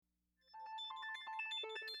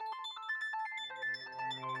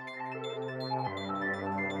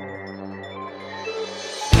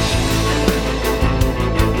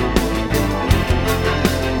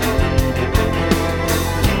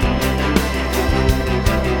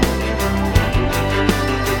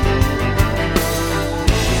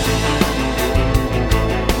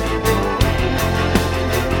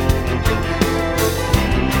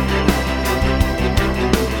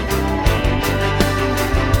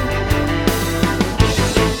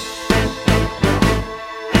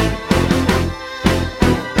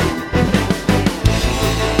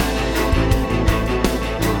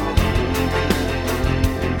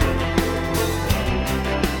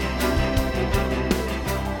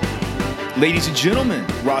Ladies and gentlemen,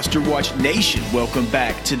 Roster Watch Nation, welcome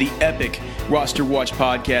back to the epic Roster Watch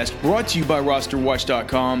podcast brought to you by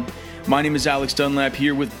rosterwatch.com. My name is Alex Dunlap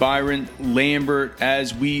here with Byron Lambert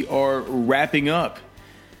as we are wrapping up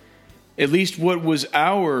at least what was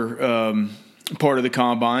our part of the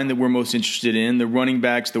combine that we're most interested in, the running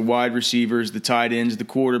backs, the wide receivers, the tight ends, the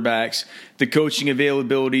quarterbacks, the coaching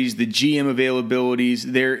availabilities, the GM availabilities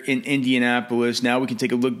there in Indianapolis. Now we can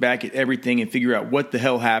take a look back at everything and figure out what the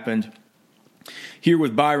hell happened. Here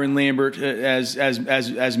with Byron Lambert,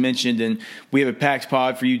 as mentioned, and we have a packed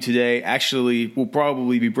pod for you today. Actually, we'll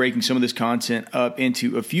probably be breaking some of this content up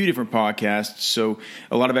into a few different podcasts, so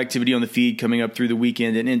a lot of activity on the feed coming up through the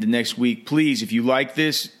weekend and into next week. Please, if you like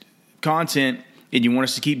this content and you want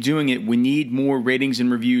us to keep doing it, we need more ratings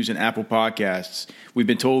and reviews in Apple Podcasts. We've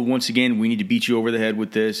been told once again we need to beat you over the head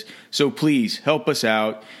with this, so please help us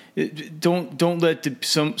out. Don't let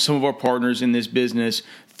some of our partners in this business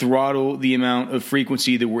throttle the amount of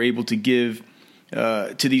frequency that we're able to give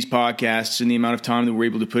to these podcasts and the amount of time that we're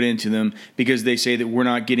able to put into them because they say that we're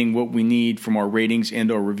not getting what we need from our ratings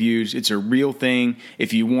and our reviews. It's a real thing.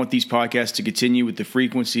 If you want these podcasts to continue with the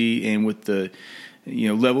frequency and with the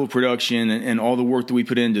level of production and all the work that we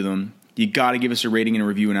put into them, you got to give us a rating and a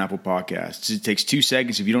review in Apple Podcasts. It takes 2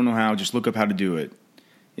 seconds. If you don't know how, just look up how to do it.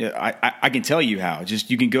 Yeah, I can tell you how.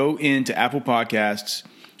 You can go into Apple Podcasts,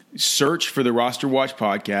 search for the Roster Watch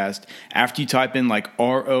podcast. After you type in like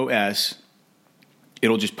ROS,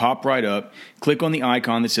 it'll just pop right up. Click on the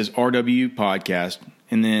icon that says RW Podcast.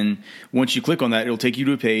 And then once you click on that, it'll take you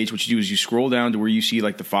to a page. What you do is you scroll down to where you see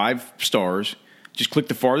like the 5 stars. Just click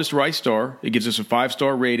the farthest right star. It gives us a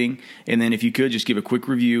 5-star rating. And then if you could, just give a quick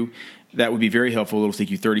review. That would be very helpful. It'll take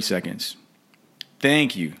you 30 seconds.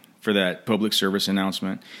 Thank you for that public service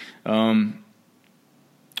announcement. Byron,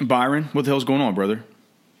 what the hell's going on, brother?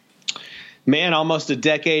 Man, almost a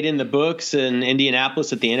decade in the books in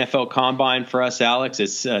Indianapolis at the NFL Combine for us, Alex.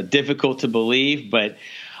 It's difficult to believe, but,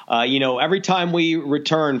 every time we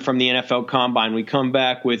return from the NFL Combine, we come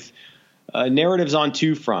back with narratives on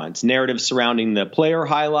 2 fronts. Narratives surrounding the player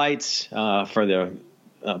highlights for the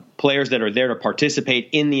players that are there to participate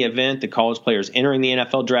in the event, the college players entering the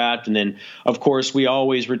NFL draft. And then, of course, we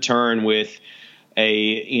always return with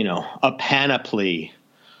a panoply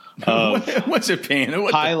what's a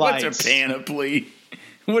highlights. What's a panoply?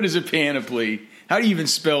 What is a panoply? How do you even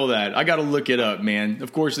spell that? I got to look it up, man.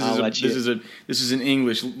 Of course, this is an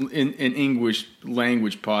English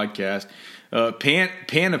language podcast.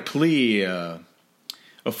 Panoply, a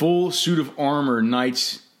full suit of armor,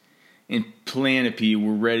 knights in panoply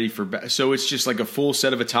were ready for. So it's just like a full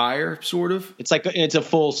set of attire, sort of. It's a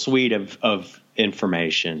full suite of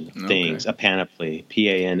information things. Okay. A panoply,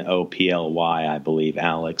 PANOPLY, I believe,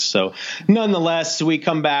 Alex. So nonetheless, we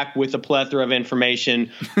come back with a plethora of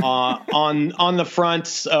information on the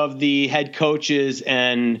fronts of the head coaches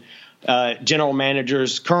and general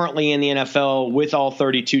managers currently in the NFL with all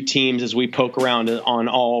 32 teams as we poke around on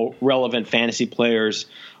all relevant fantasy players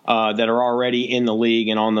that are already in the league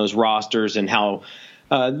and on those rosters and how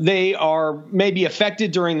they are maybe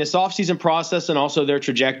affected during this offseason process and also their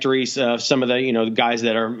trajectories of some of the guys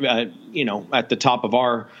that are at the top of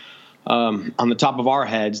our on the top of our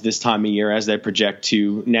heads this time of year as they project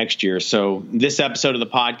to next year. So this episode of the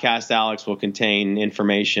podcast, Alex, will contain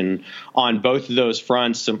information on both of those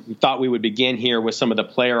fronts. So we thought we would begin here with some of the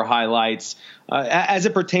player highlights as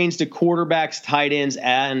it pertains to quarterbacks, tight ends,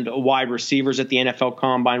 and wide receivers at the NFL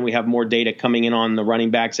Combine. We have more data coming in on the running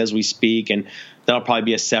backs as we speak, and that'll probably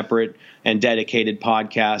be a separate and dedicated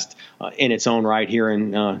podcast in its own right here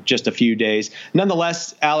in just a few days.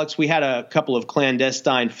 Nonetheless, Alex, we had a couple of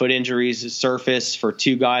clandestine foot injuries surface for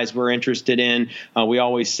 2 guys we're interested in. We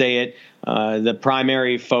always say it. The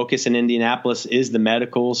primary focus in Indianapolis is the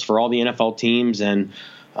medicals for all the NFL teams, and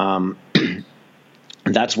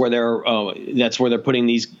that's where they're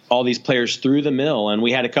putting all these players through the mill. And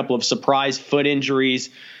we had a couple of surprise foot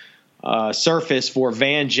injuries surface for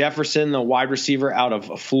Van Jefferson, the wide receiver out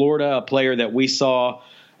of Florida, a player that we saw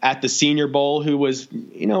at the Senior Bowl who was,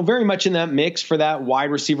 very much in that mix for that wide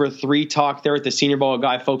receiver 3 talk there at the Senior Bowl. A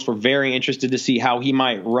guy folks were very interested to see how he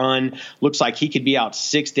might run. Looks like he could be out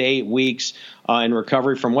 6 to 8 weeks in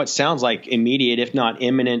recovery from what sounds like immediate, if not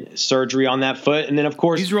imminent, surgery on that foot. And then, of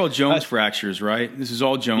course, these are all Jones fractures, right? This is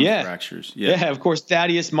all Jones fractures. Yeah, of course,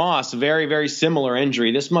 Thaddeus Moss, very, very similar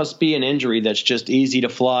injury. This must be an injury that's just easy to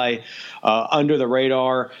fly under the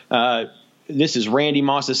radar. this is Randy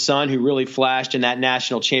Moss's son, who really flashed in that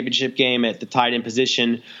national championship game at the tight end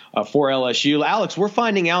position for LSU. Alex, we're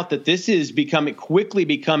finding out that this is quickly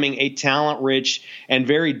becoming a talent-rich and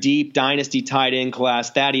very deep dynasty tight end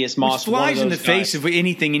class. Thaddeus Moss, which flies in the face of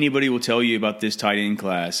anything anybody will tell you about this tight end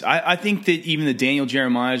class. I think that even the Daniel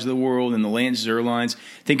Jeremiahs of the world and the Lance Zierleins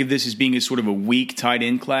think of this as being a sort of a weak tight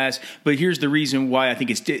end class. But here's the reason why I think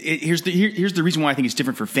here's the reason why I think it's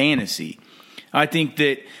different for fantasy. I think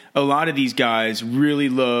that a lot of these guys really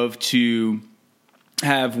love to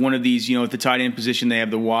have one of these, at the tight end position, they have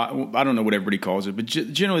the Y. I don't know what everybody calls it, but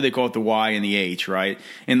generally they call it the Y and the H, right?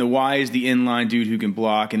 And the Y is the inline dude who can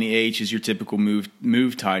block, and the H is your typical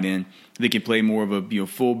move tight end. They can play more of a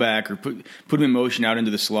fullback or put them in motion out into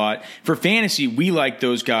the slot. For fantasy, we like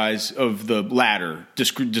those guys of the latter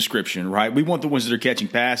description, right? We want the ones that are catching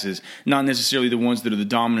passes, not necessarily the ones that are the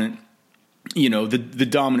dominant. The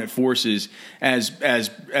dominant forces as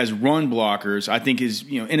run blockers. I think is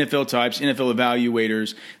NFL types, NFL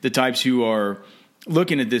evaluators, the types who are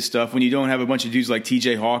looking at this stuff when you don't have a bunch of dudes like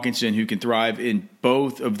T.J. Hawkinson who can thrive in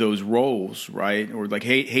both of those roles, right? Or like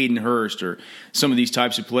Hayden Hurst or some of these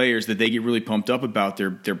types of players that they get really pumped up about their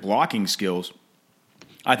blocking skills.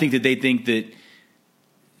 I think that they think that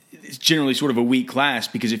it's generally sort of a weak class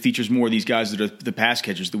because it features more of these guys that are the pass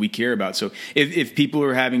catchers that we care about. So if people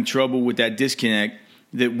are having trouble with that disconnect,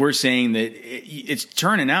 that we're saying that it's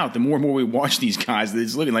turning out, the more and more we watch these guys, that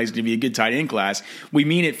it's looking like it's going to be a good tight end class. We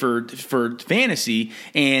mean it for fantasy,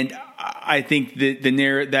 and I think that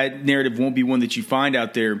that narrative won't be one that you find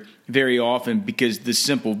out there very often because the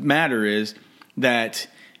simple matter is that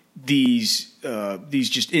these general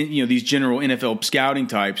NFL scouting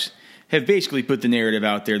types have basically put the narrative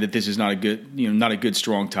out there that this is not a good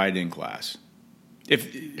strong tight end class.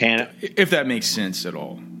 If that makes sense at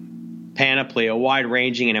all. Panoply, a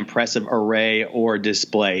wide-ranging and impressive array or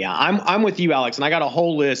display. I'm with you, Alex, and I got a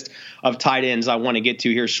whole list of tight ends I want to get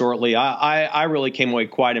to here shortly. I really came away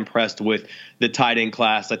quite impressed with the tight end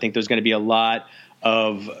class. I think there's going to be a lot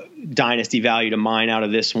of dynasty value to mine out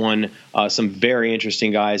of this one. Some very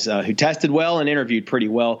interesting guys who tested well and interviewed pretty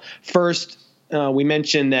well. First, we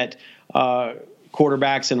mentioned that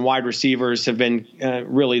quarterbacks and wide receivers have been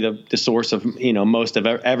really the source of most of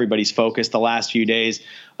everybody's focus the last few days.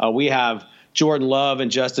 We have Jordan Love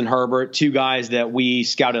and Justin Herbert, two guys that we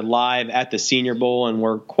scouted live at the Senior Bowl and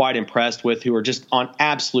were quite impressed with, who are just on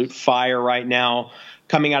absolute fire right now,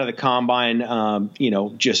 coming out of the combine,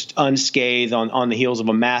 just unscathed on the heels of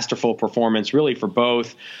a masterful performance, really for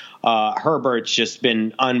both. Herbert's just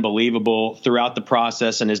been unbelievable throughout the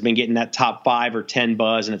process and has been getting that top 5 or 10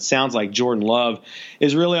 buzz. And it sounds like Jordan Love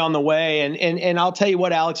is really on the way. And I'll tell you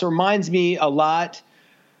what, Alex, it reminds me a lot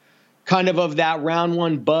kind of that round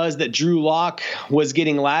 1 buzz that Drew Lock was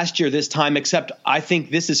getting last year this time, except I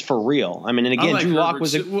think this is for real. I mean, and again, Drew Lock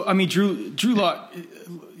was Drew Lock,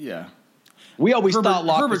 yeah. We always thought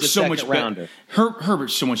Lock was a second rounder.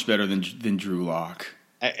 Herbert's so much better than Drew Lock.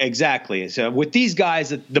 Exactly. So with these guys,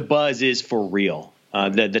 the buzz is for real.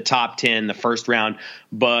 The top 10, the first round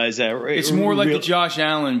buzz. It's more like the Josh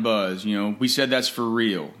Allen buzz. We said that's for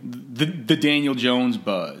real. The Daniel Jones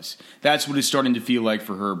buzz. That's what it's starting to feel like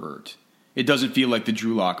for Herbert. It doesn't feel like the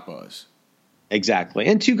Drew Lock buzz. Exactly.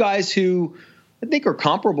 And two guys who I think are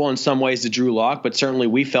comparable in some ways to Drew Lock, but certainly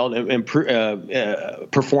we felt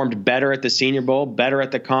performed better at the Senior Bowl, better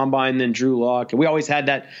at the Combine than Drew Lock. And we always had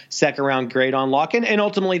that second round grade on Lock, and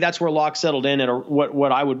ultimately that's where Lock settled in at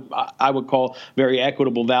what I would call very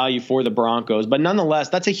equitable value for the Broncos. But nonetheless,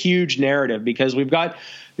 that's a huge narrative because we've got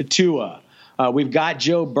Tua, we've got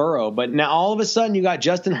Joe Burrow, but now all of a sudden you got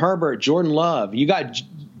Justin Herbert, Jordan Love, you got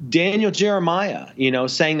Daniel Jeremiah,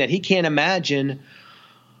 saying that he can't imagine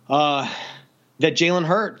that Jalen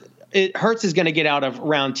Hurts is going to get out of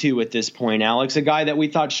round 2 at this point, Alex, a guy that we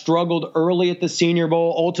thought struggled early at the Senior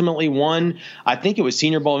Bowl, ultimately won, I think it was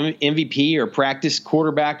Senior Bowl MVP or practice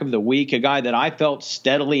quarterback of the week, a guy that I felt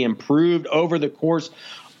steadily improved over the course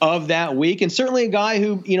of that week, and certainly a guy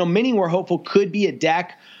who, many were hopeful could be a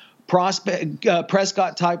Dak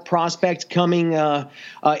Prescott type prospect coming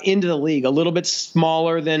into the league, a little bit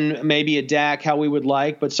smaller than maybe a Dak, how we would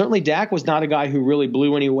like, but certainly Dak was not a guy who really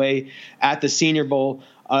blew any way at the Senior Bowl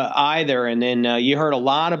either. And then you heard a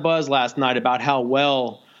lot of buzz last night about how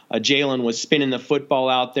well Jalen was spinning the football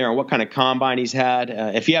out there and what kind of combine he's had.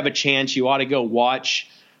 If you have a chance, you ought to go watch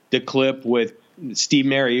the clip with Steve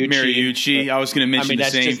Mariucci. I was going to mention the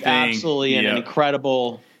same thing. That's just absolutely an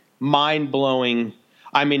incredible, mind-blowing.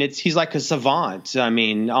 I mean, he's like a savant. I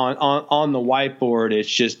mean, on the whiteboard, it's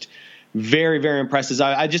just very, very impressive.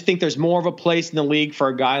 I just think there's more of a place in the league for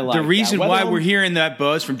a guy like that. The reason why we're hearing that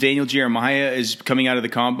buzz from Daniel Jeremiah is coming out of the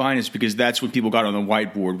combine is because that's what people got on the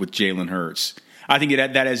whiteboard with Jalen Hurts. I think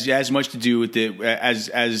that has as much to do with it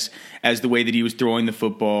as the way that he was throwing the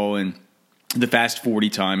football and the fast 40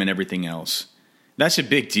 time and everything else. That's a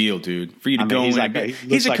big deal, dude. For you to go in,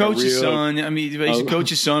 he's a coach's son. I mean, he's a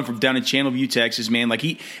coach's son from down in Channelview, Texas, man. Like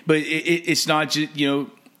it's not just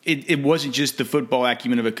It wasn't just the football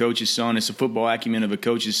acumen of a coach's son. It's the football acumen of a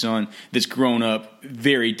coach's son that's grown up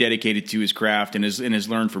very dedicated to his craft and has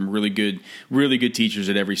learned from really good teachers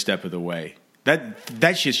at every step of the way.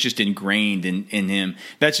 That shit's just ingrained in him.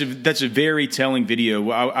 That's a very telling video.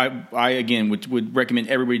 I again would recommend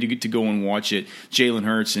everybody to go and watch it. Jalen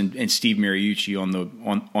Hurts and Steve Mariucci on the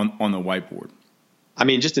whiteboard. I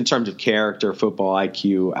mean, just in terms of character, football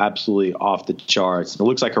IQ, absolutely off the charts. It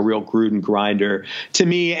looks like a real Gruden grinder to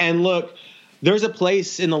me. And look, there's a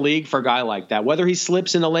place in the league for a guy like that. Whether he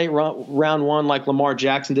slips in the late round one like Lamar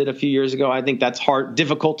Jackson did a few years ago, I think that's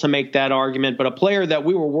difficult to make that argument. But a player that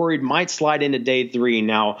we were worried might slide into day 3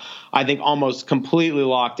 now, I think almost completely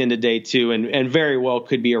locked into day 2 and very well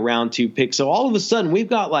could be a round 2 pick. So all of a sudden we've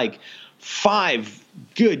got like 5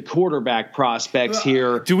 good quarterback prospects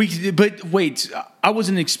here. But wait, I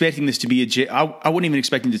wasn't expecting this to be I wasn't even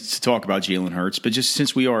expecting to talk about Jalen Hurts. But just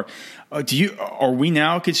since we are, are we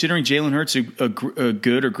now considering Jalen Hurts a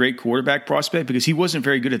good or great quarterback prospect? Because he wasn't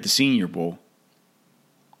very good at the Senior Bowl.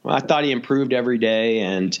 Well, I thought he improved every day,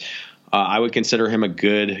 and I would consider him a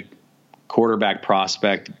good quarterback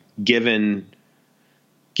prospect given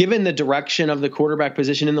the direction of the quarterback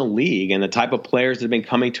position in the league and the type of players that have been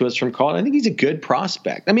coming to us from college. I think he's a good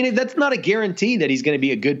prospect. I mean, that's not a guarantee that he's going to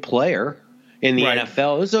be a good player in the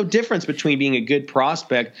NFL. There's no difference between being a good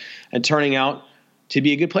prospect and turning out to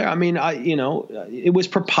be a good player. I mean, it was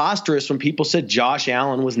preposterous when people said Josh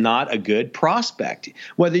Allen was not a good prospect.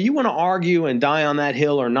 Whether you want to argue and die on that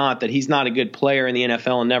hill or not, that he's not a good player in the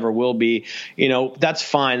NFL and never will be, that's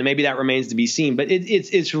fine. Maybe that remains to be seen. But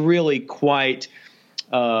it's really quite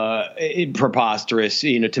preposterous,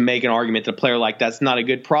 to make an argument that a player like that's not a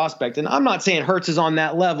good prospect. And I'm not saying Hurts is on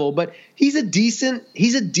that level, but he's a decent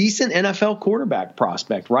NFL quarterback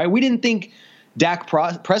prospect, right? We didn't think Dak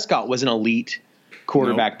Prescott was an elite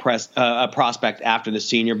quarterback prospect after the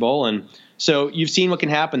Senior Bowl, and so you've seen what can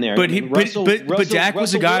happen there. But but Dak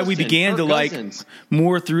was a guy we began to like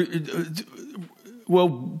more through.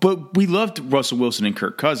 But we loved Russell Wilson and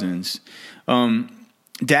Kirk Cousins.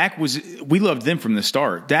 We loved them from the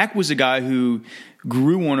start. Dak was a guy who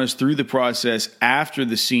grew on us through the process after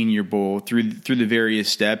the Senior Bowl, through the various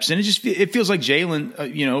steps. And it feels like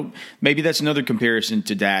Jalen, maybe that's another comparison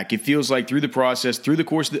to Dak. It feels like through the process, through the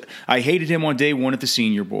course, I hated him on day 1 at the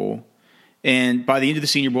Senior Bowl. And by the end of the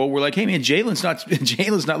Senior Bowl, we're like, hey, man, Jalen's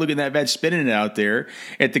not looking that bad spinning it out there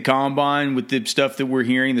at the combine with the stuff that we're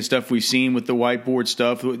hearing, the stuff we've seen with the whiteboard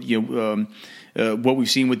stuff, what we've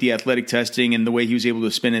seen with the athletic testing and the way he was able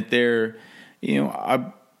to spin it there.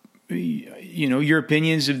 Your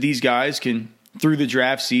opinions of these guys can, through the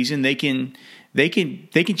draft season, they can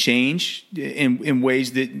change in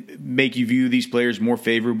ways that make you view these players more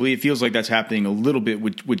favorably. It feels like that's happening a little bit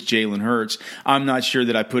with Jalen Hurts. I'm not sure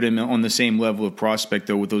that I put him on the same level of prospect,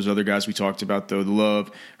 though, with those other guys we talked about, though, the Love,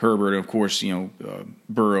 Herbert, and, of course,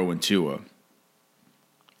 Burrow and Tua.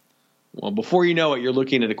 Well, before you know it, you're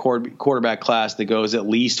looking at a quarterback class that goes at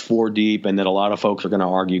least 4 deep, and that a lot of folks are going to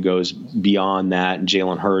argue goes beyond that. And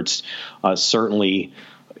Jalen Hurts certainly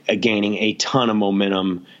gaining a ton of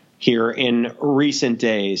momentum here in recent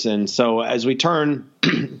days. And so as we turn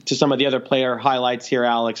to some of the other player highlights here,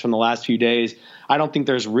 Alex, from the last few days, I don't think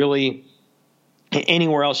there's really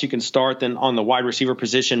anywhere else you can start than on the wide receiver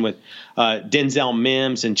position with Denzel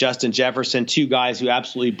Mims and Justin Jefferson, 2 guys who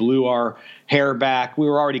absolutely blew our hair back. We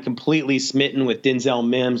were already completely smitten with Denzel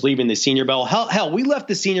Mims leaving the Senior Bowl. Hell, we left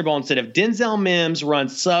the Senior Bowl and said, if Denzel Mims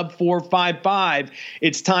runs sub 4.55,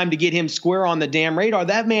 it's time to get him square on the damn radar.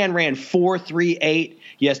 That man ran 4.38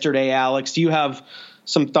 yesterday, Alex. Do you have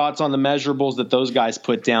some thoughts on the measurables that those guys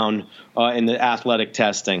put down in the athletic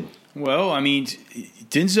testing? Well, I mean,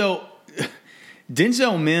 Denzel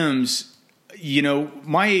Mims,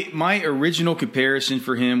 my original comparison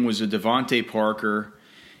for him was a Devontae Parker,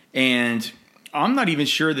 and I'm not even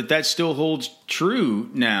sure that still holds true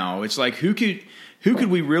now. It's like, who could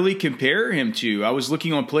we really compare him to? I was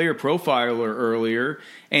looking on Player Profiler earlier,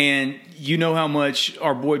 and you know how much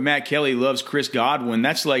our boy Matt Kelly loves Chris Godwin.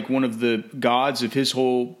 That's like one of the gods of his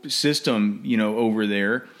whole system, over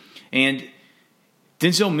there. And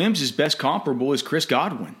Denzel Mims' best comparable is Chris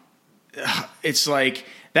Godwin. It's like,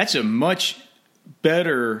 that's a much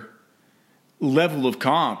better level of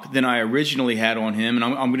comp than I originally had on him, and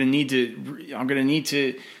I'm going to need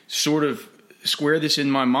to sort of square this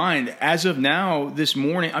in my mind. As of now, this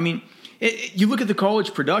morning, I mean, you look at the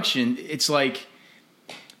college production, it's like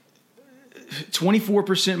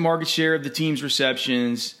 24% market share of the team's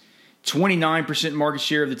receptions, 29% market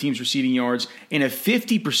share of the team's receiving yards, and a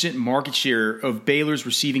 50% market share of Baylor's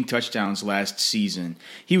receiving touchdowns last season.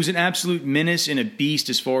 He was an absolute menace and a beast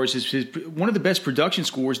as far as his one of the best production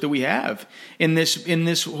scores that we have in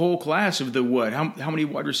this whole class of the what? How many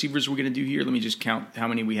wide receivers are we going to do here? Let me just count how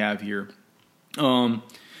many we have here. Of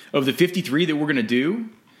the 53 that we're going to do,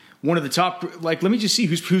 one of the top, like, let me just see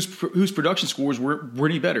whose production scores were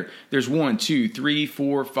any better. There's 1, 2, 3,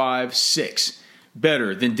 4, 5, 6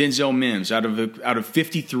 better than Denzel Mims out of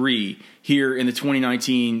 53 here in the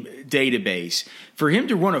 2019 database. For him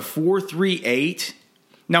to run a 4.38,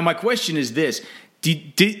 now my question is this: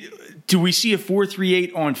 do we see a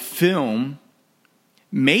 4.38 on film?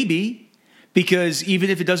 Maybe. Because even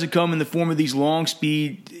if it doesn't come in the form of these long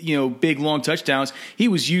speed, big long touchdowns, he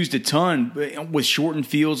was used a ton with shortened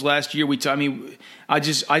fields last year. I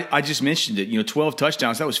just mentioned it. 12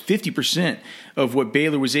 touchdowns. That was 50% of what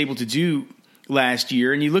Baylor was able to do last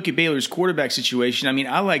year. And you look at Baylor's quarterback situation. I mean,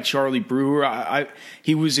 I like Charlie Brewer.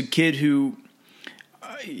 He was a kid who,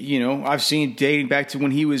 I've seen dating back to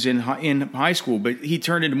when he was in high school, but he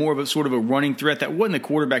turned into more of a sort of a running threat. That wasn't the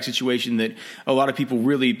quarterback situation that a lot of people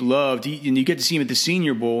really loved. And you get to see him at the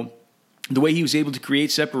Senior Bowl, the way he was able to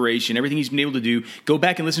create separation, everything he's been able to do. Go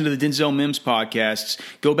back and listen to the Denzel Mims podcasts.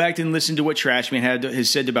 Go back and listen to what Trashman has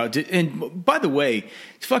said about. And by the way,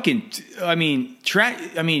 what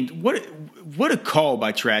a call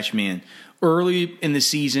by Trashman early in the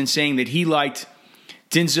season, saying that he liked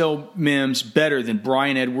Denzel Mims better than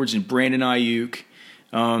Bryan Edwards and Brandon Ayuk,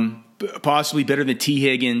 possibly better than T.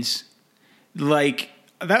 Higgins. Like,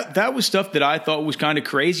 that was stuff that I thought was kind of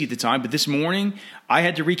crazy at the time. But this morning, I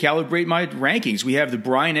had to recalibrate my rankings. We have the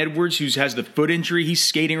Bryan Edwards, who has the foot injury. He's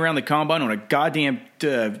skating around the combine on a goddamn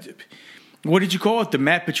what did you call it? The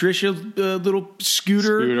Matt Patricia little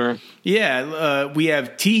scooter. Yeah. We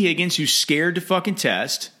have T. Higgins, who's scared to fucking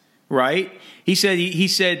test, right? He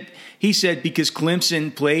said because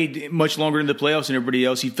Clemson played much longer in the playoffs than everybody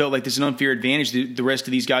else, he felt like there's an unfair advantage that the rest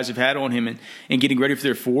of these guys have had on him and getting ready for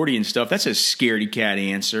their 40 and stuff. That's a scaredy cat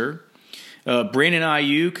answer. Brandon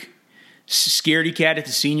Ayuk, scaredy cat at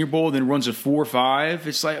the Senior Bowl, then runs a 4.5.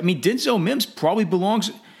 It's like, Denzel Mims probably belongs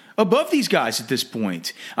above these guys at this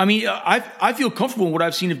point. I feel comfortable in what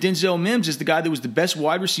I've seen of Denzel Mims as the guy that was the best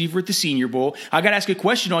wide receiver at the Senior Bowl. I got to ask a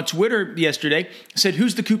question on Twitter yesterday. I said,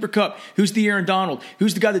 who's the Cooper Kupp? Who's the Aaron Donald?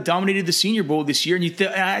 Who's the guy that dominated the Senior Bowl this year? And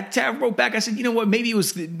I wrote back, I said, you know what? Maybe it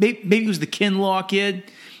was the Kinlaw kid,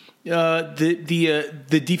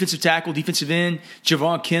 the defensive tackle, defensive end,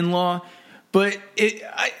 Javon Kinlaw. But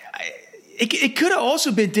it could have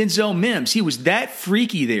also been Denzel Mims. He was that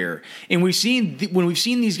freaky there. And when we've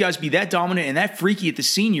seen these guys be that dominant and that freaky at the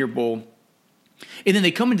Senior Bowl, and then they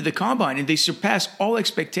come into the combine and they surpass all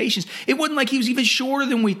expectations. It wasn't like he was even shorter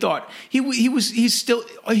than we thought. He's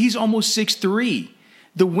almost 6'3".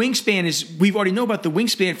 The wingspan is, we've already know about the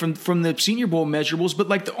wingspan from the Senior Bowl measurables, but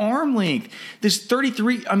like the arm length, this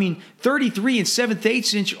 33 and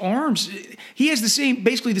 7/8 inch arms. He has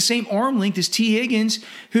basically the same arm length as T. Higgins,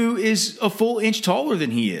 who is a full inch taller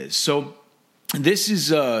than he is. So this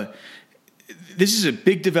is a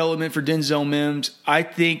big development for Denzel Mims. I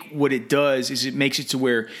think what it does is it makes it to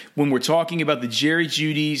where when we're talking about the Jerry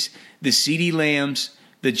Judys, the CeeDee Lambs,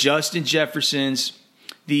 the Justin Jeffersons,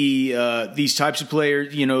 these types of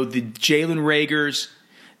players, the Jalen Ragers,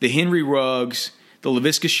 the Henry Ruggs, the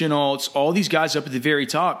Laviska Shenaults, all these guys up at the very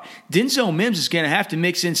top, Denzel Mims is going to have to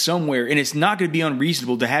mix in somewhere, and it's not going to be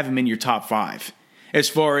unreasonable to have him in your top 5 as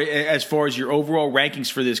far as your overall rankings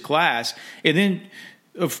for this class. And then,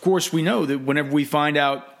 of course, we know that whenever we find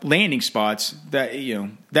out landing spots, that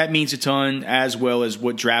that means a ton, as well as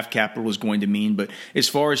what draft capital is going to mean. But as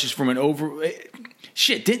far as just from an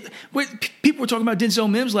people were talking about Denzel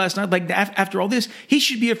Mims last night. Like, after all this, he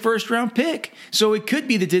should be a first-round pick. So it could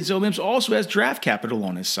be that Denzel Mims also has draft capital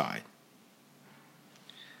on his side.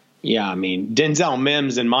 Yeah, Denzel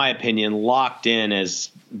Mims, in my opinion, locked in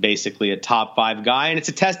as basically a top 5 guy. And it's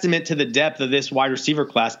a testament to the depth of this wide receiver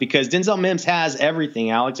class because Denzel Mims has everything,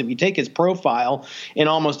 Alex. If you take his profile in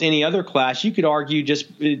almost any other class, you could argue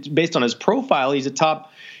just based on his profile, he's a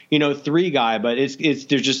top 3 guy. But this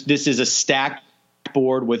is a stacked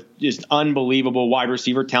board with just unbelievable wide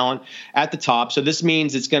receiver talent at the top. So this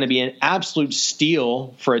means it's going to be an absolute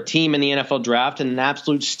steal for a team in the NFL draft and an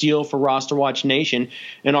absolute steal for Roster Watch Nation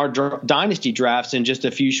in our dynasty drafts in just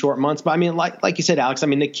a few short months. But I mean, like you said, Alex, I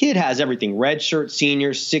mean, the kid has everything. Redshirt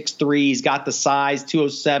senior, 6'3", he's got the size,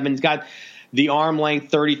 207, he's got the arm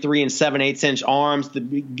length, 33 and 7/8 inch arms,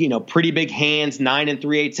 the pretty big hands, 9 and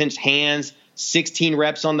 3/8 inch hands, 16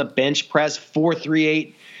 reps on the bench press,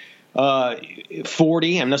 4.38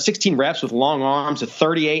 40. 16 reps with long arms, a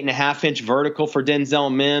 38.5 inch vertical for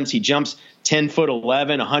Denzel Mims. He jumps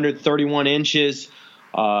 10'11", 131 inches.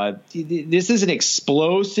 This is an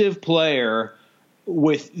explosive player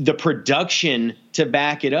with the production to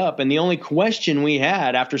back it up. And the only question we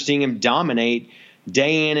had after seeing him dominate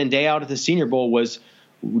day in and day out at the Senior Bowl was,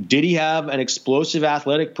 did he have an explosive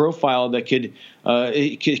athletic profile that could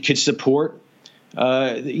support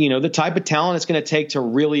the type of talent it's going to take to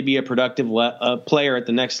really be a productive player at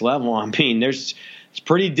the next level? I mean, it's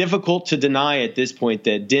pretty difficult to deny at this point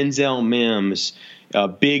that Denzel Mims, a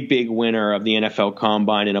big winner of the NFL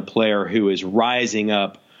Combine and a player who is rising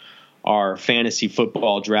up our fantasy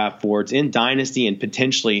football draft boards in Dynasty and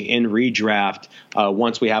potentially in redraft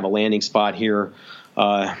once we have a landing spot here.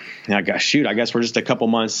 I guess we're just a couple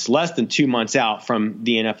months, less than 2 months out from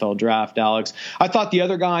the NFL draft, Alex. I thought the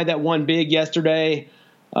other guy that won big yesterday,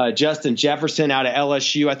 Justin Jefferson out of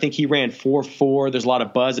LSU, I think he ran 4.4. There's a lot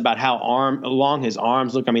of buzz about how long his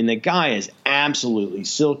arms look. I mean, the guy is absolutely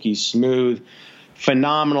silky smooth,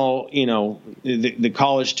 phenomenal, the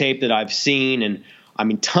college tape that I've seen, and I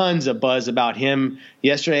mean, tons of buzz about him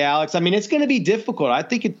yesterday, Alex. I mean, it's going to be difficult. I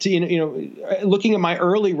think looking at my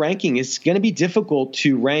early ranking, it's going to be difficult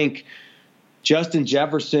to rank Justin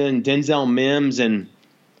Jefferson, Denzel Mims, and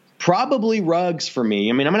probably Ruggs for me.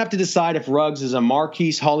 I mean, I'm going to have to decide if Ruggs is a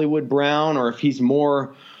Marquise Hollywood Brown or if he's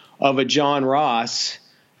more of a John Ross.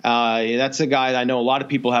 That's a guy that I know a lot of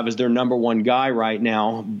people have as their number one guy right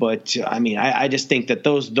now. But, I mean, I just think that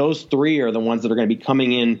those three are the ones that are going to be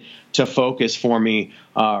coming in to focus for me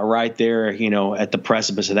right there, at the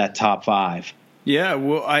precipice of that top five. Yeah,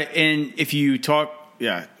 well, if you talk –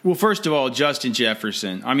 yeah. Well, first of all, Justin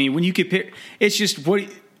Jefferson. I mean, when you compare – it's just when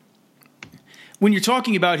you're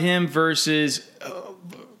talking about him versus,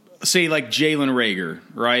 say, like Jalen Reagor,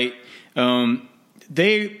 right?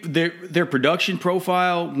 Their production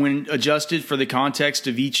profile, when adjusted for the context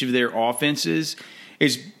of each of their offenses,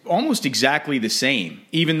 is almost exactly the same.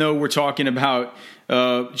 Even though we're talking about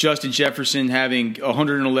Justin Jefferson having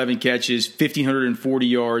 111 catches, 1,540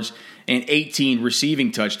 yards, and 18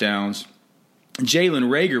 receiving touchdowns, Jalen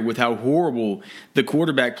Reagor, with how horrible the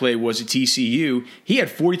quarterback play was at TCU, he had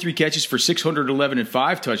 43 catches for 611 and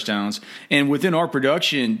 5 touchdowns. And within our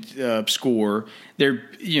production score,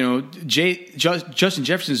 Justin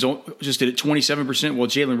Jefferson's just at 27%, while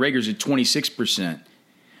Jalen Reagor's at 26%.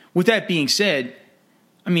 With that being said,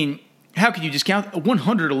 I mean, how could you discount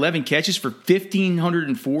 111 catches for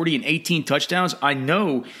 1,540 and 18 touchdowns? I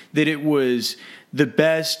know that it was the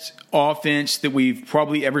best offense that we've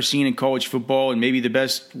probably ever seen in college football, and maybe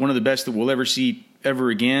one of the best that we'll ever see ever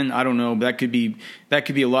again. I don't know. That could be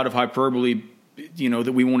a lot of hyperbole,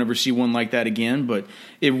 that we won't ever see one like that again. But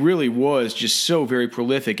it really was just so very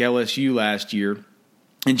prolific, LSU last year.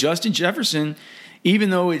 And Justin Jefferson, even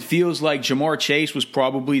though it feels like Jamar Chase was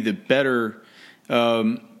probably the better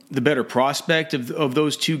prospect of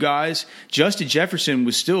those two guys, Justin Jefferson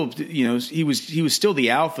was still, he was still the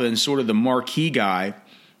alpha and sort of the marquee guy.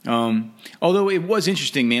 Although it was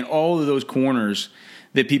interesting, man, all of those corners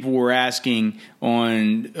that people were asking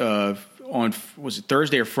on was it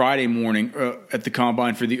Thursday or Friday morning at the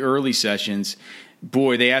Combine for the early sessions.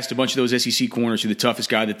 Boy, they asked a bunch of those SEC corners who the toughest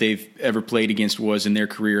guy that they've ever played against was in their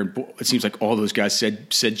career. And it seems like all those guys said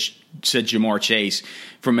Jamar Chase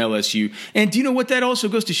from LSU. And do you know what that also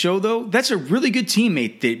goes to show, though? That's a really good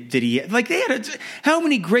teammate that he had. Like, they had how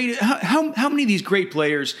many of these great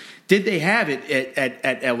players did they have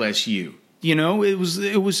at LSU?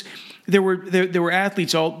 There were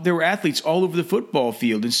athletes all over the football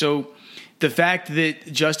field. And so the fact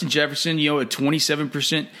that Justin Jefferson, a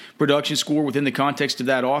 27% production score within the context of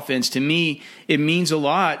that offense, to me, it means a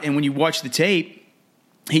lot. And when you watch the tape,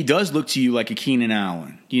 he does look to you like a Keenan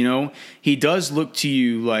Allen. He does look to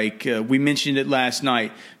you like, we mentioned it last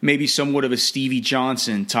night, maybe somewhat of a Stevie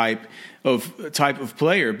Johnson type of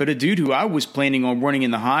player, but a dude who I was planning on running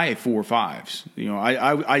in the high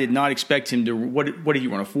 4.5s. I did not expect him to. What did he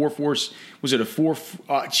run? A 4.4? Was it a 4? A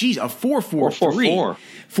 4.43.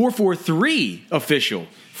 4.43 official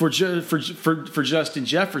for Justin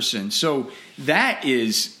Jefferson. So that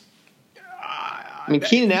is, I mean,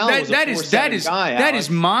 Keenan Allen was a 4.7 guy. That is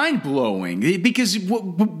mind blowing, because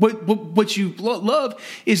what you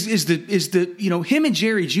love is the him and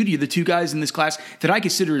Jerry Jeudy are the two guys in this class that I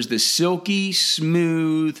consider as the silky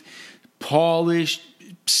smooth, polished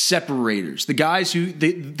separators. The guys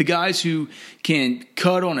who can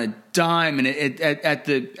cut on a dime and at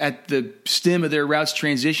the stem of their route's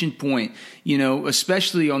transition point,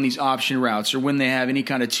 especially on these option routes or when they have any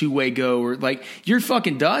kind of two-way go, or like, you're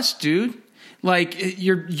fucking dust, dude. Like,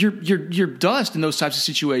 you're dust in those types of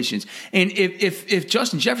situations. And if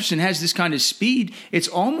Justin Jefferson has this kind of speed, it's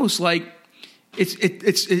almost like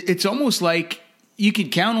it's almost like you can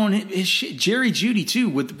count on his shit. Jerry Jeudy too,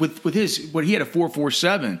 with his, what he had, a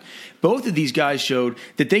 4.47. Both of these guys showed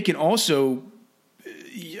that they can also,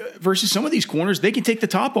 versus some of these corners, they can take the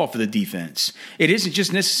top off of the defense. It isn't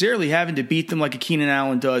just necessarily having to beat them like a Keenan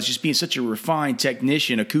Allen does, just being such a refined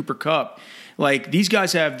technician, a Cooper Kupp. Like, these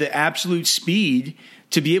guys have the absolute speed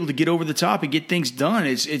to be able to get over the top and get things done.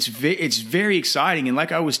 It's very exciting. And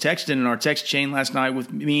like I was texting in our text chain last night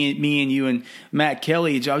with me and you and Matt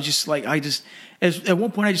Kelly, I was just like, at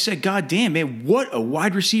one point I just said, God damn, man, what a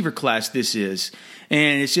wide receiver class this is.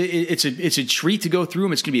 And it's a treat to go through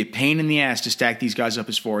them. It's going to be a pain in the ass to stack these guys up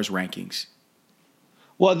as far as rankings.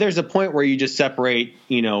 Well, there's a point where you just separate,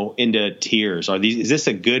 into tiers. Is this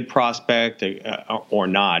a good prospect or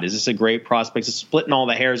not? Is this a great prospect? It's splitting all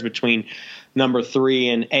the hairs between number 3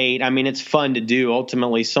 and 8. I mean, it's fun to do.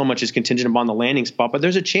 Ultimately, so much is contingent upon the landing spot. But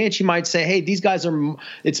there's a chance you might say, hey, these guys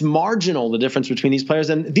it's marginal, the difference between these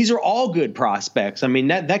players. And these are all good prospects. I mean,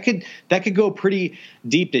 that could go pretty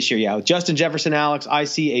deep this year. Yeah, with Justin Jefferson, Alex, I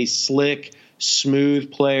see a slick,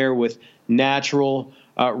 smooth player with natural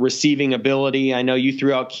receiving ability. I know you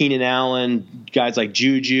threw out Keenan Allen, guys like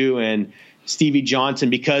Juju and Stevie Johnson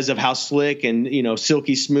because of how slick and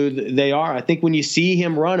silky smooth they are. I think when you see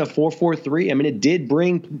him run a 4.43, I mean, it did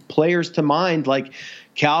bring players to mind like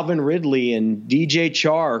Calvin Ridley and DJ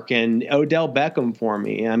Chark and Odell Beckham for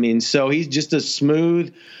me. I mean, so he's just a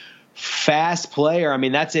smooth, fast player. I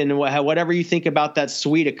mean, that's in whatever you think about that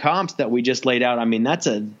suite of comps that we just laid out. I mean, that's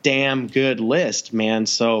a damn good list, man.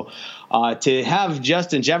 So to have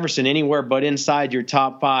Justin Jefferson anywhere but inside your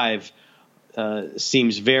top 5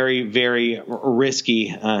 seems very, very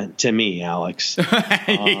risky to me, Alex.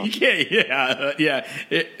 Yeah.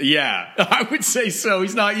 I would say so.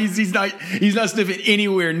 He's not sniffing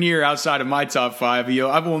anywhere near outside of my top 5.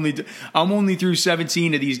 I'm only through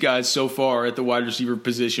 17 of these guys so far at the wide receiver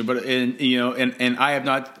position, but and I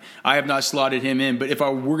have not slotted him in. But if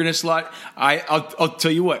we're gonna slot, I'll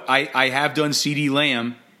tell you what, I have done CeeDee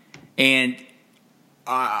Lamb, and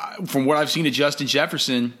from what I've seen of Justin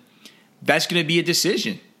Jefferson, that's going to be a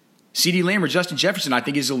decision. CeeDee Lamb or Justin Jefferson, I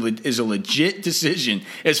think, is a legit decision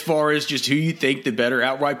as far as just who you think the better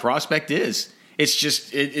outright prospect is. It's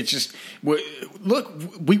just look,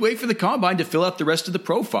 we wait for the combine to fill out the rest of the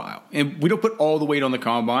profile, and we don't put all the weight on the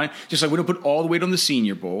combine, just like we don't put all the weight on the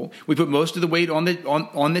Senior Bowl. We put most of the weight on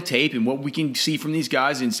the tape and what we can see from these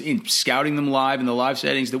guys in scouting them live in the live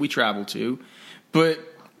settings that we travel to. But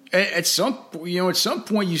at some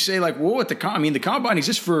point you say, like, well, the combine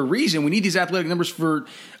exists for a reason. We need these athletic numbers for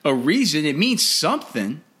a reason. It means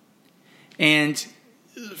something. And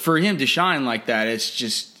for him to shine like that, it's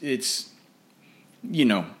just a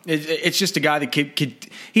guy that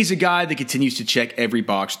he's a guy that continues to check every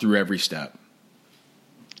box through every step.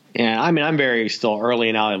 Yeah, I mean, I'm very still early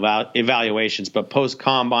in our evaluations, but post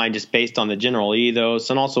combine, just based on the general ethos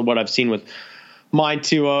and also what I've seen with my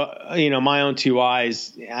own 2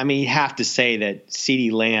 eyes, I mean, you have to say that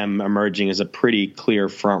CeeDee Lamb emerging as a pretty clear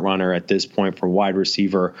front runner at this point for wide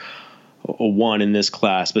receiver 1 in this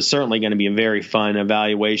class, but certainly going to be a very fun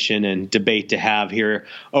evaluation and debate to have here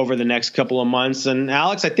over the next couple of months. And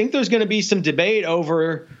Alex, I think there's going to be some debate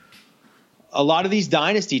over a lot of these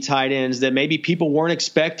dynasty tight ends that maybe people weren't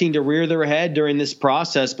expecting to rear their head during this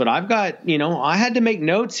process. But I've got, I had to make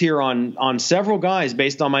notes here on several guys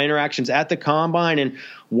based on my interactions at the combine and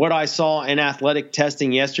what I saw in athletic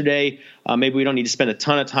testing yesterday. Maybe we don't need to spend a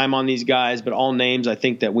ton of time on these guys, but all names I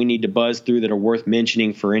think that we need to buzz through that are worth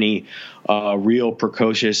mentioning for any real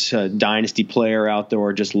precocious dynasty player out there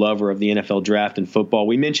or just lover of the NFL draft and football.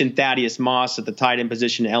 We mentioned Thaddeus Moss at the tight end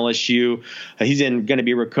position at LSU. He's going to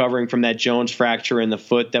be recovering from that Jones Jones fracture in the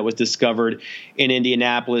foot that was discovered in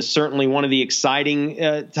Indianapolis. Certainly one of the exciting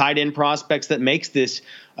tight end prospects that makes this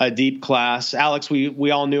a deep class. Alex,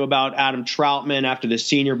 we all knew about Adam Troutman after the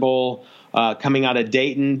Senior Bowl. Coming out of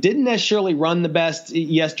Dayton, didn't necessarily run the best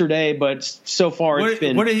yesterday, but so far it's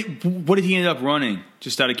been. What did he end up running?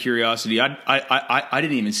 Just out of curiosity, I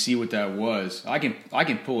didn't even see what that was. I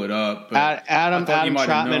can pull it up. But Adam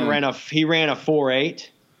Troutman ran a 4.8.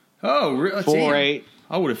 Oh, really? 4.8.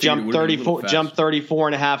 I would have jumped 34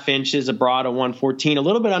 and a half inches, a broad of 114. A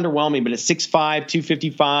little bit underwhelming, but at 6'5",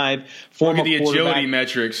 255. Look at the agility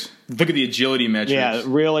metrics. Yeah,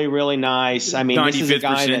 really, really nice. I mean, 95th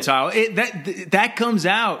percentile. That comes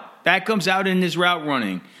out. That comes out in his route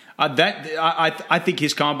running. I think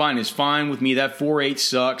his combine is fine with me. That 4.8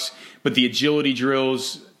 sucks, but the agility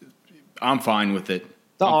drills, I'm fine with it.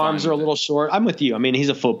 The arms are a little short. I'm with you. I mean, he's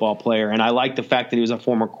a football player, and I like the fact that he was a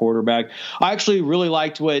former quarterback. I actually really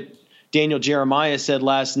liked what Daniel Jeremiah said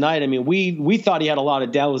last night. I mean, we thought he had a lot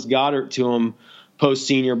of Dallas Goedert to him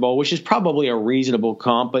post-Senior Bowl, which is probably a reasonable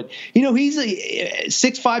comp. But, he's a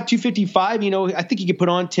 6'5", 255. I think he could put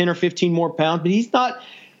on 10 or 15 more pounds, but he's not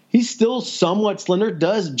 – he's still somewhat slender.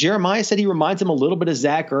 Jeremiah said he reminds him a little bit of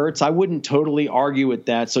Zach Ertz. I wouldn't totally argue with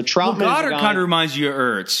that. So Troutman, Goddard kind of reminds you of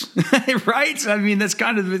Ertz, right? I mean, that's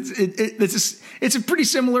kind of it's a pretty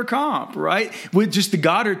similar comp, right? With just the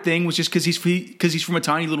Goddard thing was just because he's from a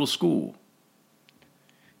tiny little school.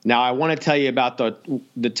 Now I want to tell you about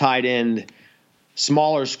the tight end,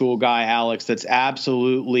 smaller school guy, Alex. That's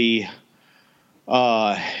absolutely.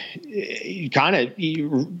 I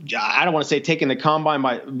don't want to say taking the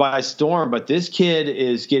combine by storm, but this kid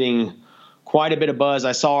is getting quite a bit of buzz.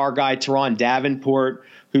 I saw our guy Teron Davenport,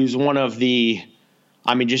 who's one of the,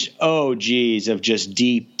 just OGs of just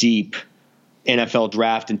deep NFL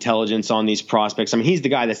draft intelligence on these prospects. I mean, he's the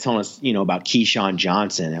guy that's telling us, about Keyshawn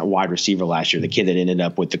Johnson, a wide receiver last year, the kid that ended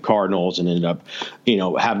up with the Cardinals and ended up,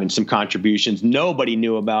 having some contributions. Nobody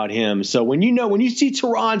knew about him. So when you see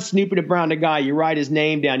Teron snooping around a guy, you write his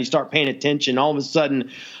name down, you start paying attention. All of a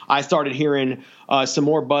sudden, I started hearing some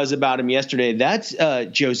more buzz about him yesterday. That's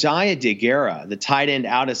Josiah DeGuara, the tight end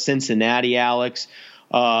out of Cincinnati, Alex,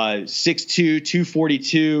 6'2",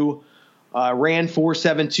 242. Ran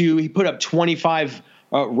 4.72. He put up 25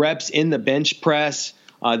 reps in the bench press.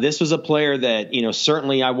 This was a player that,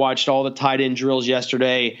 certainly I watched all the tight end drills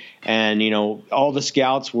yesterday, and, all the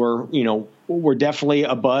scouts were definitely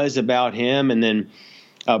abuzz about him. And then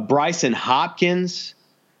Bryson Hopkins,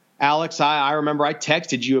 Alex, I remember I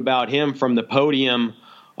texted you about him from the podium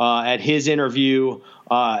at his interview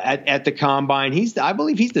at the combine. I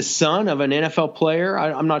believe he's the son of an NFL player.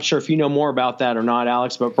 I'm not sure if you know more about that or not,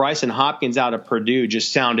 Alex, but Bryson Hopkins out of Purdue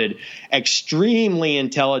just sounded extremely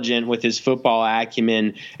intelligent with his football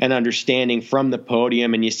acumen and understanding from the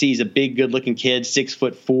podium. And you see he's a big, good-looking kid,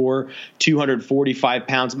 6'4", 245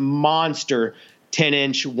 pounds, monster, 10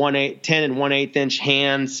 and 1/8 inch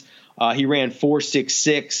hands. He ran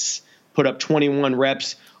 4.66, put up 21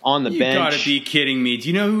 reps on the bench. You got to be kidding me. Do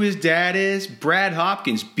you know who his dad is? Brad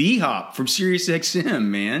Hopkins, B-Hop from SiriusXM,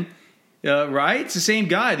 man. Right? It's the same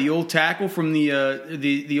guy, the old tackle from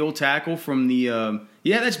the old tackle from the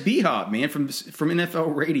that's B-Hop, man, from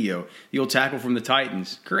NFL Radio. The old tackle from the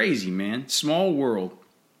Titans. Crazy, man. Small world.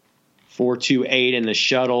 4.28 in the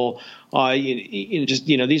shuttle.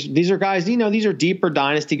 These are guys, these are deeper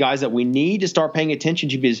dynasty guys that we need to start paying attention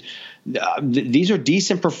to, because these are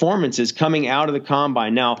decent performances coming out of the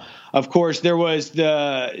combine. Now, of course, there was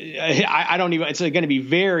it's going to be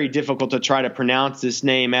very difficult to try to pronounce this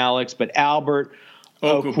name, Alex, but Albert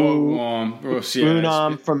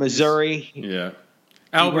Okwuegbunam from Missouri. Yeah.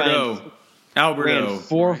 Albert O.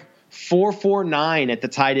 4.49 at the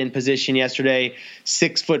tight end position yesterday.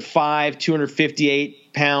 6'5",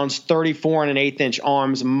 258 pounds, 34 1/8 inch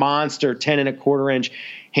arms, monster 10 1/4 inch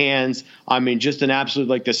hands. I mean, just an absolute,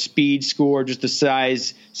 like, the speed score, just the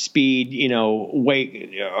size, speed,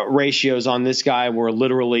 weight ratios on this guy were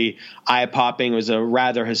literally eye popping. It was a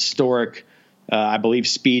rather historic, I believe,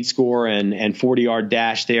 speed score and 40-yard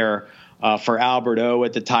dash there for Albert O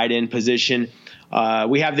at the tight end position.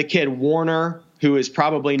 We have the kid Warner, who is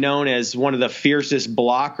probably known as one of the fiercest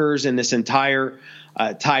blockers in this entire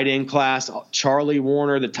tight end class. Charlie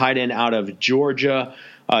Warner, the tight end out of Georgia,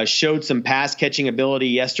 showed some pass catching ability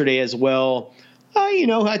yesterday as well.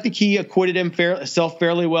 I think he acquitted himself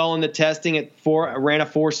fairly well in the testing. Ran a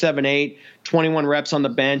 4.78, 21 reps on the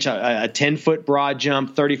bench, a 10-foot broad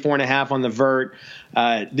jump, 34.5 on the vert.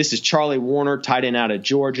 This is Charlie Warner, tight end out of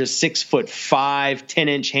Georgia, 6'5",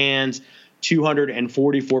 10-inch hands,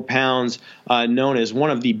 244 pounds, known as one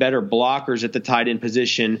of the better blockers at the tight end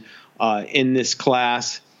position in this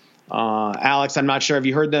class. Alex, I'm not sure. Have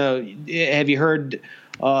you heard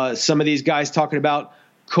some of these guys talking about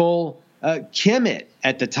Cole Kmet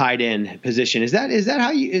at the tight end position? Is that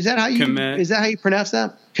how you pronounce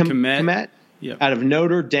that? Kmet. Yep. Out of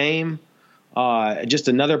Notre Dame. Just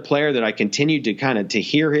another player that I continued to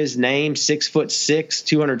hear his name. 6'6",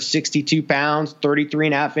 262 pounds,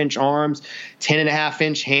 33.5-inch arms,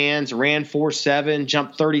 10.5-inch hands, ran 4.7,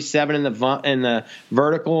 jumped 37 in the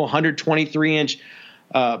vertical, 123-inch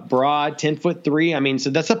broad, 10'3". I mean, so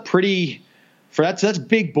that's that's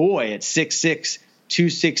big boy at 6'6",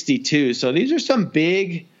 262. So these are some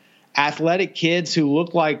big athletic kids who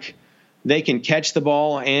look like they can catch the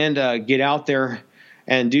ball and get out there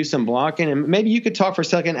and do some blocking. And maybe you could talk for a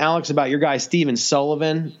second, Alex, about your guy, Stephen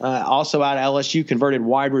Sullivan, also out of LSU, converted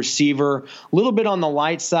wide receiver, a little bit on the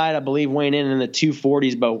light side, I believe, weighing in the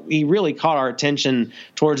 240s, but he really caught our attention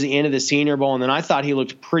towards the end of the Senior Bowl. And then I thought he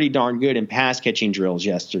looked pretty darn good in pass catching drills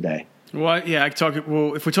yesterday. Well, yeah,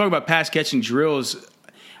 if we talk about pass catching drills,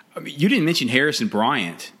 I mean, you didn't mention Harrison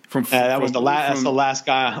Bryant. That's the last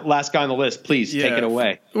guy on the list. Please take it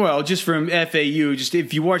away. Well, just from FAU, just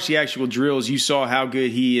if you watch the actual drills, you saw how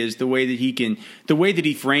good he is, the way that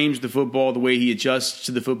he frames the football, the way he adjusts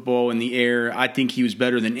to the football in the air. I think he was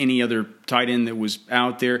better than any other tight end that was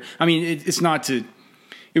out there. I mean, it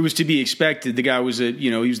was to be expected. The guy was he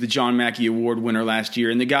was the John Mackey Award winner last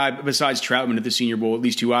year, and the guy besides Troutman at the Senior Bowl, at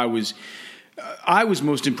least who I was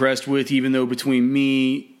most impressed with, even though between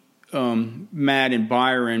me, Matt and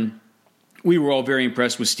Byron, we were all very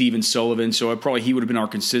impressed with Stephen Sullivan, so he would have been our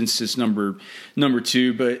consensus number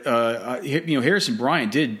two. But Harrison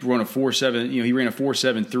Bryant did run a 4.7. He ran a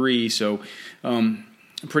 4.73, so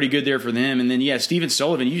pretty good there for them. And then Stephen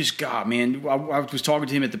Sullivan, I was talking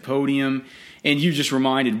to him at the podium, and you just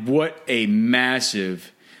reminded what a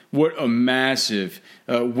massive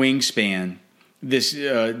wingspan this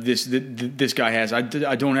guy has. I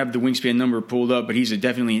don't have the wingspan number pulled up, but he's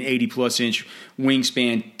definitely an 80-plus inch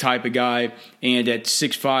wingspan type of guy. And at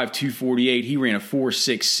 6'5", 248, he ran a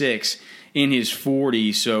 4.66 in his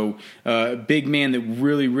 40. So big man that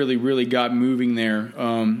really, really, really got moving there.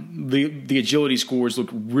 The agility scores look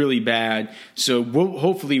really bad. So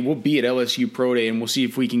hopefully we'll be at LSU Pro Day, and we'll see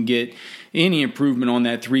if we can get any improvement on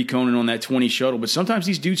that 3-cone and on that 20 shuttle. But sometimes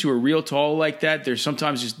these dudes who are real tall like that, they're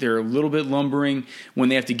a little bit lumbering when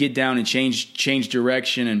they have to get down and change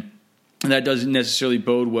direction, and that doesn't necessarily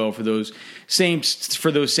bode well for those same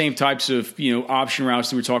types of option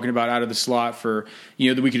routes that we're talking about out of the slot for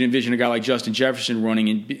that we could envision a guy like Justin Jefferson running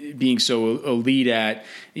and being so elite at.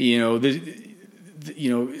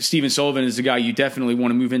 Stephen Sullivan is the guy you definitely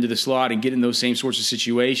want to move into the slot and get in those same sorts of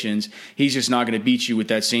situations. He's just not going to beat you with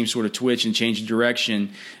that same sort of twitch and change of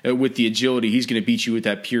direction with the agility. He's going to beat you with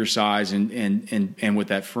that pure size and with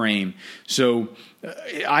that frame. So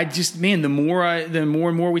the more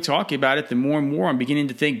and more we talk about it, the more and more I'm beginning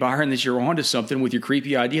to think, Byron, that you're onto something with your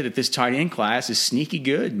creepy idea that this tight end class is sneaky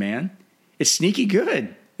good, man. It's sneaky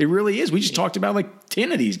good. It really is. We just talked about like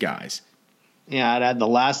 10 of these guys. Yeah, I'd add the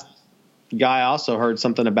last guy I also heard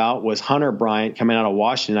something about was Hunter Bryant coming out of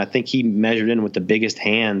Washington. I think he measured in with the biggest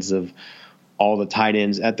hands of all the tight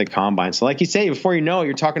ends at the combine. So like you say, before you know it,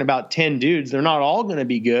 you're talking about 10 dudes. They're not all going to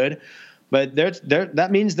be good, but that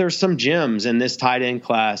means there's some gems in this tight end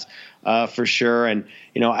class for sure. And,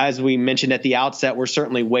 as we mentioned at the outset, we're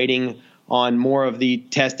certainly waiting on more of the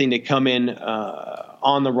testing to come in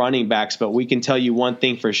on the running backs. But we can tell you one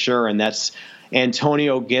thing for sure, and that's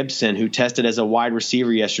Antonio Gibson, who tested as a wide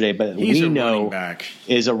receiver yesterday, but we know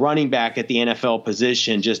is a running back at the NFL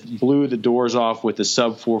position, just blew the doors off with the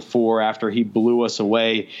sub 4.4 after he blew us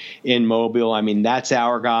away in Mobile. I mean, that's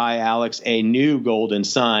our guy, Alex. A new golden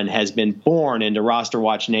son has been born into Roster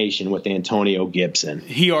Watch Nation with Antonio Gibson.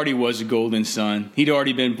 He already was a golden son. He'd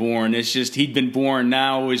already been born. It's just he'd been born.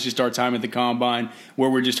 Now it's just our time at the combine where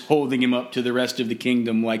we're just holding him up to the rest of the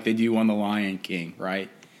kingdom like they do on the Lion King, right?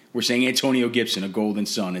 We're saying Antonio Gibson, a golden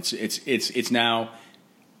son. It's now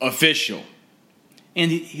official.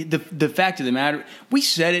 And the fact of the matter, we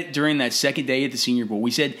said it during that second day at the Senior Bowl.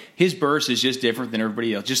 We said his burst is just different than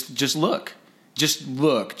everybody else. Just look, just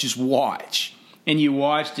watch. And you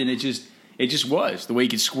watched, and it just was the way he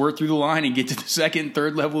could squirt through the line and get to the second and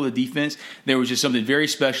third level of the defense. There was just something very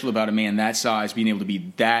special about a man that size being able to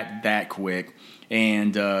be that quick.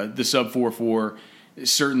 And the sub 4.4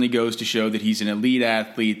 certainly goes to show that he's an elite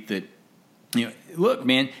athlete. That look,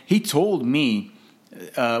 man, he told me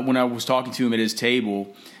when I was talking to him at his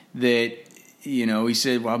table that he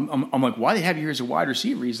said, well, I'm like, why do they have you here as a wide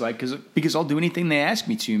receiver? He's like, because I'll do anything they ask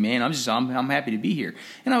me to, man. I'm happy to be here.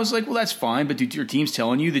 And I was like, well, that's fine, but your team's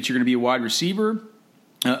telling you that you're going to be a wide receiver.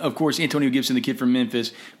 Of course, Antonio Gibson, the kid from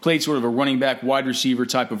Memphis, played sort of a running back, wide receiver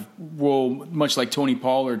type of role, much like Tony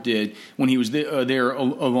Pollard did when he was there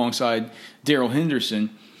alongside Darrell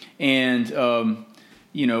Henderson. And,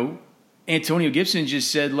 Antonio Gibson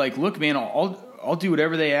just said, like, look, man, I'll do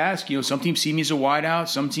whatever they ask. Some teams see me as a wideout.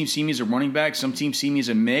 Some teams see me as a running back. Some teams see me as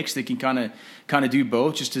a mix that can kind of do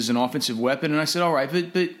both just as an offensive weapon. And I said, all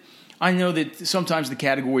right, but I know that sometimes the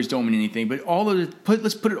categories don't mean anything, but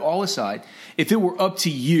let's put it all aside. If it were up to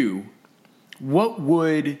you, what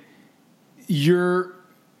would your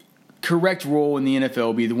correct role in the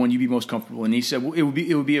NFL be, the one you'd be most comfortable in? And he said, well, it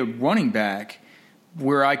would be a running back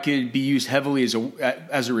where I could be used heavily as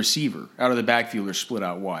a receiver out of the backfield or split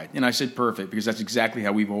out wide. And I said perfect, because that's exactly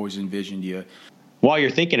how we've always envisioned you. While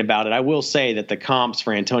you're thinking about it, I will say that the comps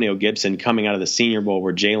for Antonio Gibson coming out of the Senior Bowl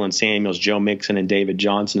were Jalen Samuels, Joe Mixon, and David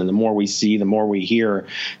Johnson. And the more we see, the more we hear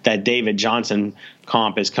that David Johnson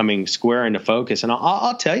comp is coming square into focus. And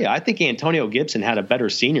I'll tell you, I think Antonio Gibson had a better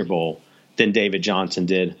Senior Bowl than David Johnson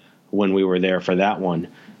did when we were there for that one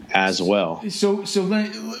as well. So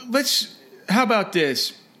let's – how about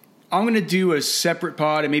this? I'm going to do a separate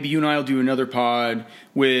pod, and maybe you and I will do another pod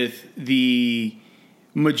with the –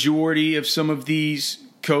 majority of some of these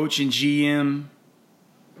coach and GM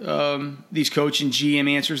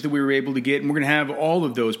answers that we were able to get, and we're going to have all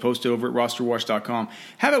of those posted over at rosterwatch.com.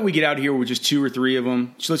 How about we get out here with just 2 or 3 of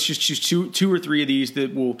them? So let's just choose two or three of these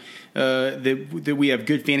that will that we have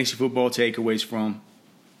good fantasy football takeaways from.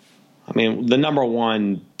 I mean, the number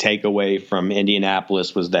one takeaway from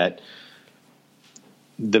Indianapolis was that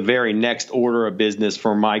the very next order of business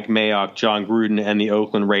for Mike Mayock, John Gruden, and the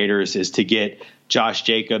Oakland Raiders is to get Josh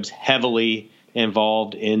Jacobs heavily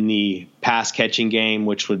involved in the pass catching game,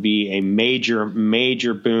 which would be a major,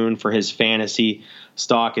 major boon for his fantasy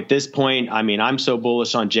stock. At this point, I mean, I'm so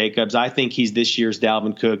bullish on Jacobs. I think he's this year's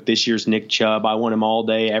Dalvin Cook, this year's Nick Chubb. I want him all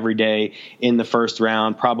day, every day in the first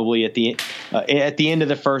round, probably at the end of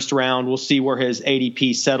the first round. We'll see where his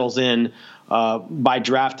ADP settles in by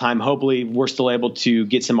draft time. Hopefully we're still able to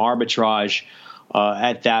get some arbitrage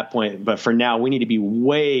at that point. But for now, we need to be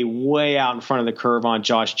way, way out in front of the curve on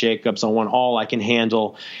Josh Jacobs. I want all I can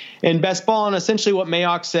handle in best ball. And essentially what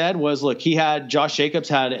Mayock said was, look, Josh Jacobs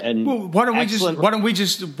had an why don't we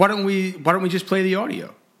just play the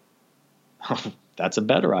audio? That's a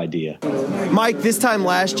better idea. Mike, this time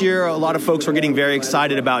last year, a lot of folks were getting very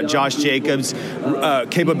excited about Josh Jacobs'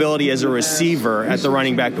 capability as a receiver at the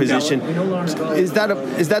running back position. Is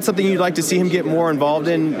that something you'd like to see him get more involved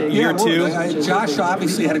in year two? Josh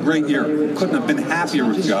obviously had a great year. Couldn't have been happier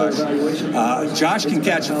with Josh. Josh can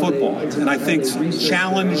catch a football, and I think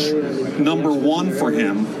challenge number one for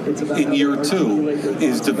him in year two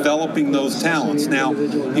is developing those talents. Now,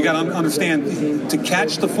 you got to understand, to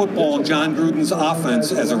catch the football in John Gruden's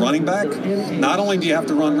offense as a running back, not only do you have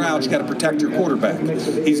to run routes, you got to protect your quarterback.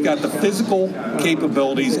 He's got the physical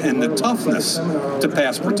capabilities and the toughness to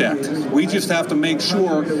pass protect. We just have to make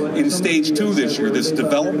sure in stage 2 this year, this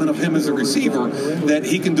development of him as a receiver, that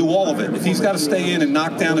he can do all of it. If he's got to stay in and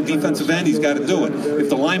knock down a defensive end, he's got to do it. If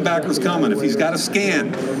the linebacker's coming, if he's got to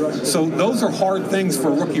scan. So those are hard things for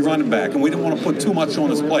a rookie running back, and we don't want to put too much on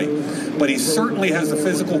his plate. But he certainly has the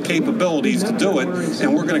physical capabilities to do it,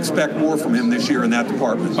 and we're going to expect more from him this year in that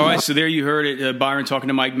department. All right, so there you heard it. Byron talking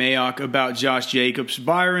to Mike Mayock about Josh Jacobs.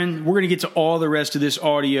 Byron, we're going to get to all the rest of this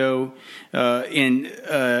audio in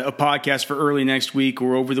a podcast for early next week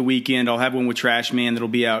or over the weekend. I'll have one with Trash Man that'll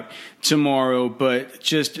be out tomorrow. But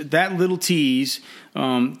just that little tease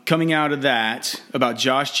coming out of that about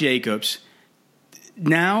Josh Jacobs.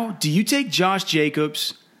 Now, do you take Josh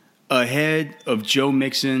Jacobs ahead of Joe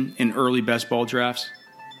Mixon in early best ball drafts?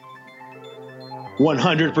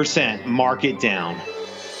 100%. Mark it down.